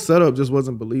that whole setup just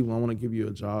wasn't believable. I want to give you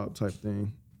a job type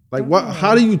thing. Like what?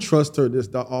 How do you trust her this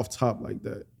off top like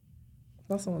that?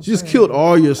 That's what I'm She just saying. killed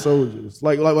all your soldiers.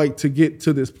 Like to get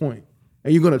to this point,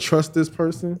 and you're gonna trust this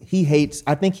person?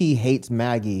 I think he hates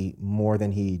Maggie more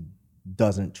than he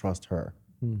doesn't trust her.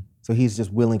 So he's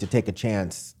just willing to take a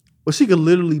chance. But she could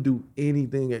literally do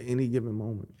anything at any given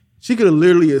moment. She could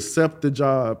literally accept the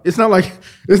job. It's not like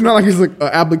it's like an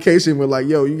application where like,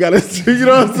 yo, you gotta, you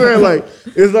know what I'm saying? Like,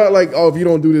 it's not like, oh, if you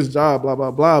don't do this job, blah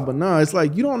blah blah. But no, it's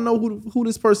like you don't know who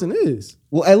this person is.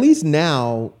 Well, at least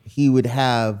now he would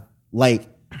have like,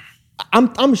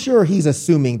 I'm sure he's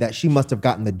assuming that she must have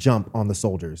gotten the jump on the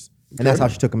soldiers, and that's how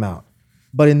she took him out.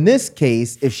 But in this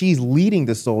case, if she's leading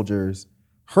the soldiers,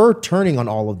 her turning on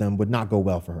all of them would not go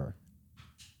well for her.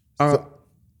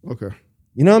 Okay,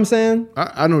 You know what I'm saying?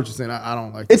 I know what you're saying. I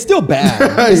don't like. It's still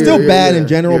bad. It's still Yeah, bad yeah, in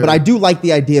general, yeah. but I do like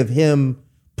the idea of him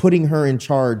putting her in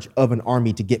charge of an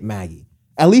army to get Maggie.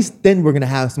 At least then we're gonna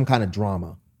have some kind of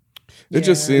drama. It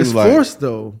just It's seems like forced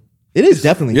though. It is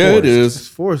definitely yeah, forced. it It's is.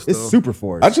 forced. It's though. super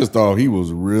forced. I just thought he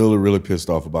was really, really pissed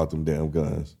off about them damn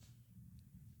guns.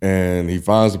 And he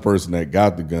finds the person that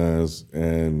got the guns,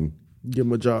 and Give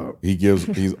him a job. he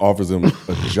offers him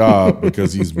a job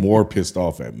because he's more pissed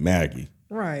off at Maggie.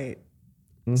 Right.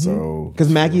 So Because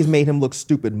Maggie's made him look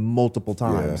stupid multiple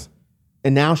times.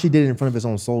 And now she did it in front of his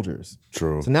own soldiers.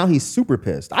 true. So now he's super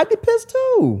pissed. I'd be pissed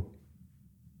too.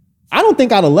 I don't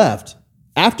think I'd have left.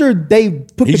 After they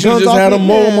put He the should have guns just off had me, him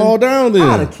mow them man, all down then.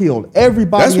 I'd have killed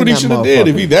everybody. That's what in he that should have did.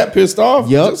 If motherfucker. he that pissed off,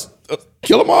 Yep. just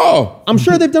kill them all. I'm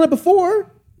sure they've done it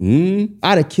before. Mm.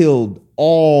 I'd have killed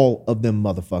all of them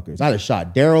motherfuckers. I'd have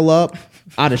shot Daryl up.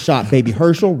 I'd have shot baby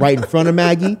Herschel right in front of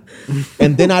Maggie.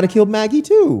 And then I'd have killed Maggie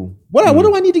too. What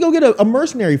do I need to go get a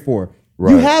mercenary for? You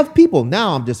Right. have people.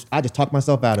 Now I just talked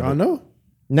myself out of it. I know.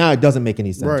 Now it doesn't make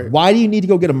any sense. Right. Why do you need to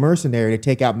go get a mercenary to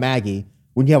take out Maggie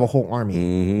when you have a whole army?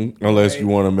 Mm-hmm. Unless you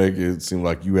want to make it seem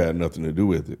like you had nothing to do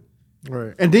with it.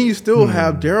 Right. And then you still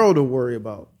have Daryl to worry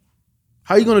about.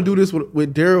 How you gonna do this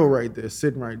with Daryl right there,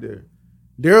 sitting right there?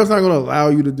 Daryl's not gonna allow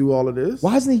you to do all of this.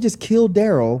 Why doesn't he just kill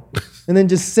Daryl and then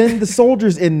just send the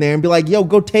soldiers in there and be like, yo,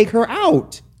 go take her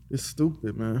out? It's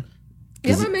stupid, man.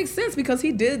 Yeah, that makes sense because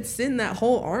he did send that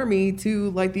whole army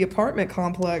to like the apartment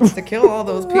complex to kill all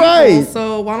those people. Right.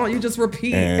 So why don't you just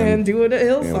repeat and do it at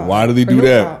Hillside? And why did he or do that?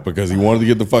 Hilltop? Because he wanted to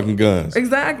get the fucking guns.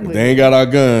 Exactly. If they ain't got our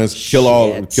guns, kill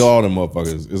all them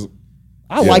motherfuckers.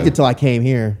 I liked it till I came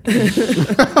here. You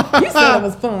said it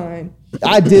was fine.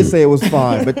 I did say it was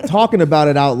fine, but talking about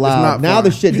it out loud, not now fine.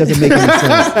 the shit doesn't make any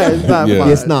sense. It's not Yeah. fine.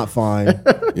 It's not fine.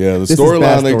 Yeah, the This is storyline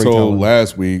bad they told storytelling.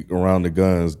 last week around the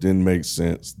guns didn't make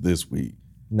sense this week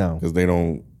No. because they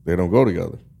don't go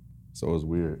together. So it's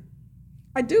weird.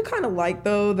 I do kind of like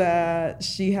though that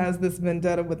she has this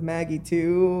vendetta with Maggie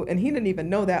too, and he didn't even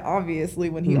know that obviously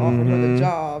when he offered her the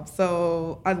job.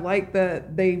 So I like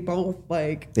that they both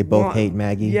hate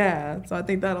Maggie. Yeah, so I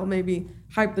think that'll maybe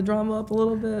hype the drama up a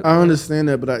little bit. I understand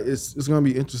that, but it's going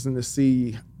to be interesting to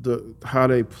see how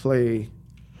they play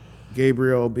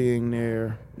Gabriel being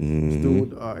there,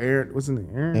 dude, Aaron, what's his name?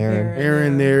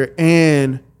 Aaron there,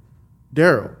 and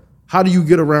Daryl. How do you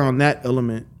get around that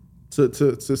element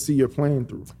to see your plan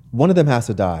through? One of them has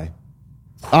to die.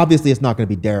 Obviously, it's not going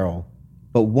to be Daryl,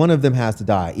 but one of them has to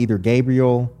die. Either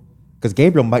Gabriel, because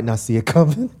Gabriel might not see it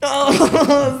coming.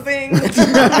 Oh, zing.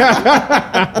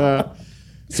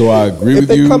 So I agree If with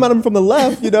they you. come at him from the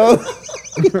left, you know.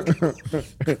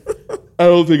 I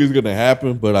don't think it's gonna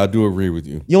happen, but I do agree with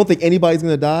you. You don't think anybody's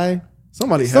going to die?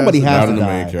 Somebody has has to Not die. in the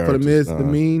main for characters.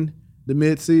 the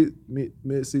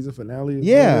mid season finale.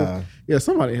 Yeah. Yeah,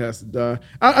 somebody has to die.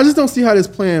 I just don't see how this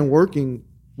plan working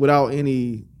without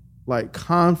any like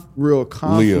real Leah,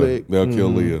 conflict. they'll kill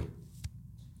Leah.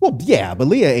 Well, yeah, but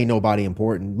Leah ain't nobody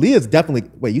important. Leah's definitely,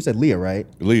 wait, you said Leah, right?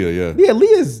 Leah, yeah. Yeah,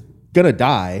 Leah's going to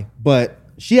die, but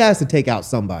she has to take out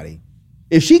somebody.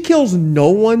 If she kills no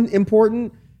one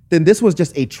important, then this was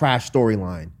just a trash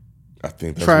storyline. I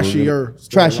think that's what we're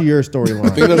Trashier storyline. I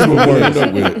think that's what we're gonna end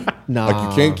up with. Nah. Like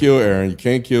you can't kill Aaron, you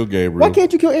can't kill Gabriel. Why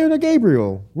can't you kill Aaron or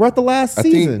Gabriel? We're at the last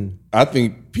season. I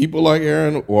think people like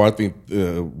Aaron, or I think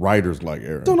writers like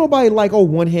Aaron. Don't nobody like,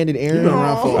 one-handed Aaron. been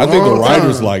around for a I think the long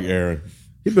writers time. like Aaron.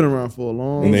 He's been around for a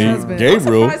long And He they- time. has been.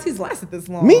 Gabriel- I'm surprised he's lasted this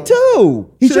long. Me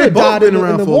too. He Shit, should they have both died been in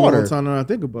around the for a long water. time now I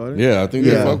think about it. Yeah, I think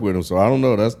Yeah. they fuck with him. So I don't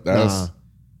know. That's Nah.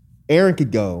 Aaron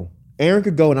could go. Aaron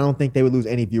could go, and I don't think they would lose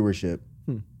any viewership.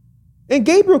 And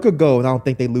Gabriel could go, and I don't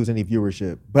think they'd lose any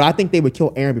viewership. But I think they would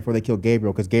kill Aaron before they kill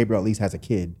Gabriel, because Gabriel at least has a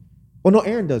kid. Well, no,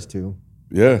 Aaron does too.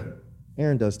 yeah.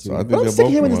 Aaron does too. So I think But I'm they'll sick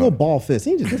of both him with his come little ball fist.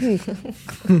 He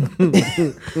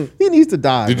needs to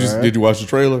die. bruh. Did you watch the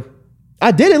trailer?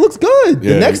 I did. It looks good.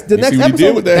 Yeah, the next you see what he episode,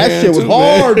 did with that that hand shit was too,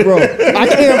 man. hard, bro. I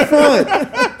can't front.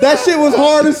 That shit was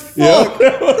hard as fuck.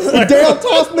 Daryl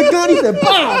tossing the gun. He said,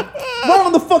 "Bow, right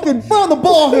on the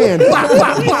ball hand." Blah,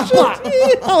 blah, blah, blah.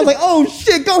 I was like, "Oh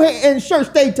shit, go ahead and shirt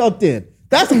stay tucked in."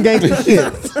 That's some gangster shit.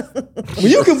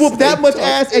 When you can whoop that much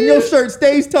ass and your shirt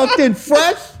stays tucked in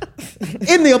fresh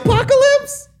in the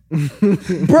apocalypse,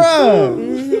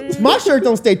 bruh, my shirt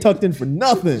don't stay tucked in for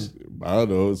nothing. I don't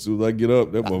know. As soon as I get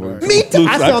up, that motherfucker. Me too.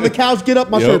 I sit on the couch, get up,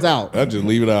 my shirt's out. I just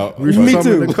leave it out. Reach Me for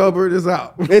something too. in the cupboard is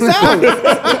out. It's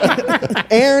out.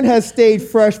 Aaron has stayed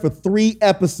fresh for 3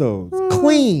 episodes,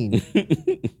 clean.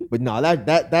 But no,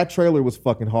 that trailer was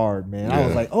fucking hard, man. I was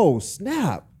Yeah. like, oh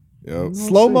snap, Yep.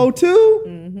 slow mo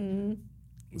too.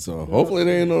 So hopefully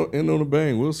they end on a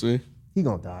bang. We'll see. He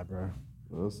gonna die, bro.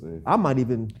 We'll see. I might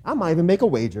even make a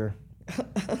wager.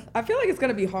 I feel like it's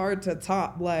gonna be hard to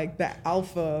top like that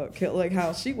alpha kill, like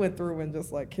how she went through and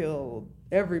just like killed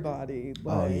everybody.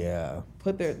 Like, yeah,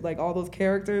 put their like all those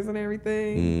characters and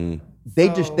everything.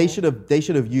 they should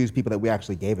have used people that we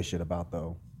actually gave a shit about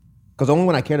though, because the only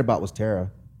one I cared about was Tara.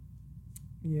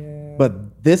 Yeah.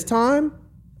 But this time,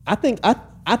 I think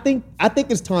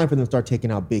it's time for them to start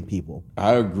taking out big people.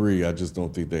 I agree. I just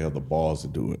don't think they have the balls to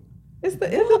do it. It's the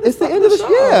end of the It's the end of the show.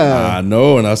 show. Yeah. I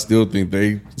know, and I still think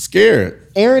they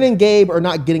scared. Aaron and Gabe are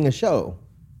not getting a show.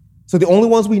 So the only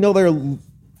ones we know that are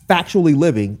factually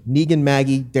living, Negan,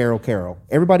 Maggie, Daryl, Carol.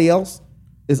 Everybody else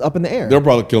is up in the air. They'll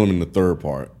probably kill him in the third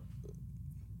part.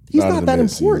 He's not in not the that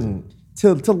mid-season. important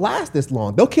to last this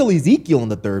long. They'll kill Ezekiel in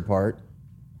the third part.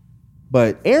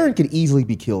 But Aaron could easily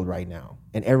be killed right now.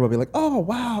 And everybody will be like, oh,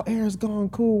 wow, Aaron's gone.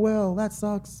 Cool. Well, that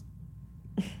sucks.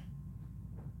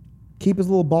 Keep his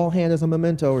little ball hand as a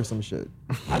memento or some shit.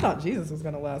 I thought Jesus was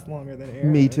gonna last longer than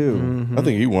Aaron. Me too. I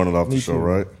think he wanted off the show,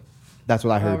 right? That's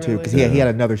what I heard too. really? Because he had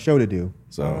another show to do.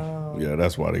 So yeah,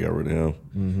 that's why they got rid of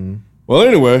him. Well,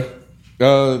 anyway,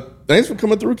 thanks for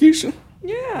coming through, Keisha.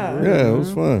 Yeah. Yeah, it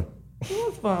was fun. It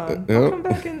was fun. Yep. I'll come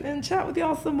back and chat with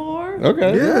y'all some more.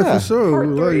 Okay. Yeah, for sure. Part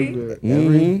We love 3. you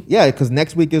back. Yeah, because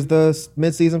next week is the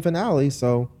mid-season finale.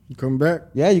 So You come back.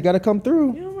 yeah, you got to come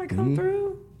through. You know, might come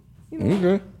through. You know,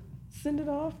 Okay. Send it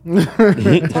off.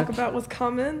 Talk about what's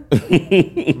coming.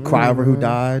 Cry over who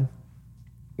died.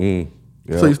 Yeah.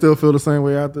 So you still feel the same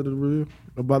way after the review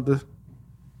about the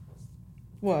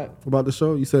What?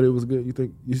 show? You said it was good. You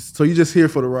think so? You just here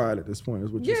for the ride at this point?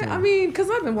 Is what you're saying? Yeah, I mean, because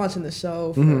I've been watching the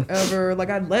show forever. Like,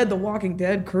 I led the Walking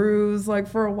Dead cruise, like,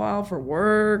 for a while for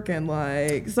work. And,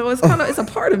 like, so it's kind of, it's a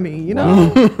part of me, you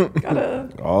know? Gotta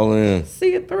All in.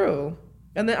 see it through.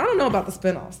 And then I don't know about the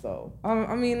spinoffs, though.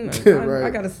 I mean, Right. I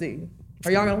gotta see.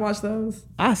 Are y'all gonna watch those?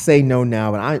 I say no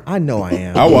now, but I know I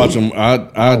am. I watch them. I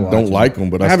don't like them,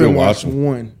 but I still haven't watch watched them.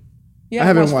 one. Yeah, I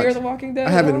haven't Fear watched the Walking Dead. I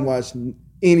at haven't all? watched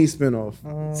any spinoff.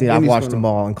 See, I've Any watched spinoff. them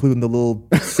all, including the little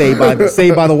Saved by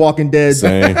the Walking Dead,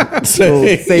 Same. little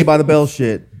Same. Saved by the Bell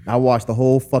shit. I watched the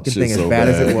whole fucking thing Shit's as so bad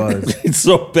as it was. It's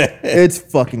so bad. It's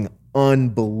fucking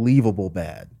unbelievable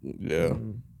bad. Yeah.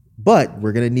 But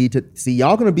we're gonna need to see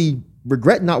y'all gonna be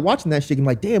regretting not watching that shit. And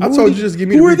like, damn, I who told are you these- just give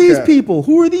me who the are these recap. people?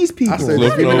 Who are these people? I said I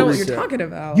don't even know what Recap. you're talking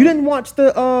about. You didn't watch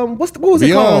the what was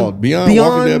it called? Beyond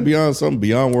Walking Dead, Beyond something,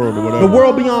 Beyond World or whatever. The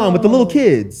World Beyond with the little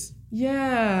kids.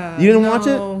 Yeah. You didn't watch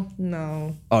it?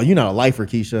 No. Oh, you're not a lifer,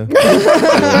 Keisha.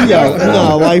 you're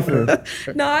not a lifer.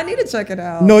 No, I need to check it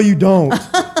out. No, you don't.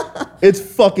 It's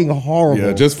fucking horrible.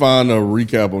 Yeah, just find a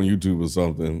recap on YouTube or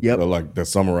something. Yep. That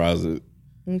summarizes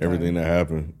everything that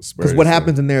happened. because what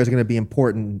happens in there is going to be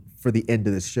important for the end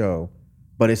of this show,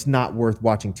 but it's not worth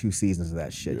watching 2 seasons of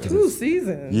that shit. 'cause 2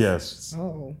 seasons. Yes.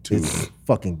 Oh. It's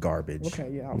fucking garbage. Okay.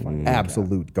 Yeah. I'll find it.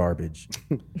 Absolute garbage.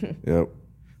 Yep.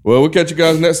 Well, we'll catch you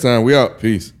guys next time. We out.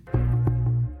 Peace.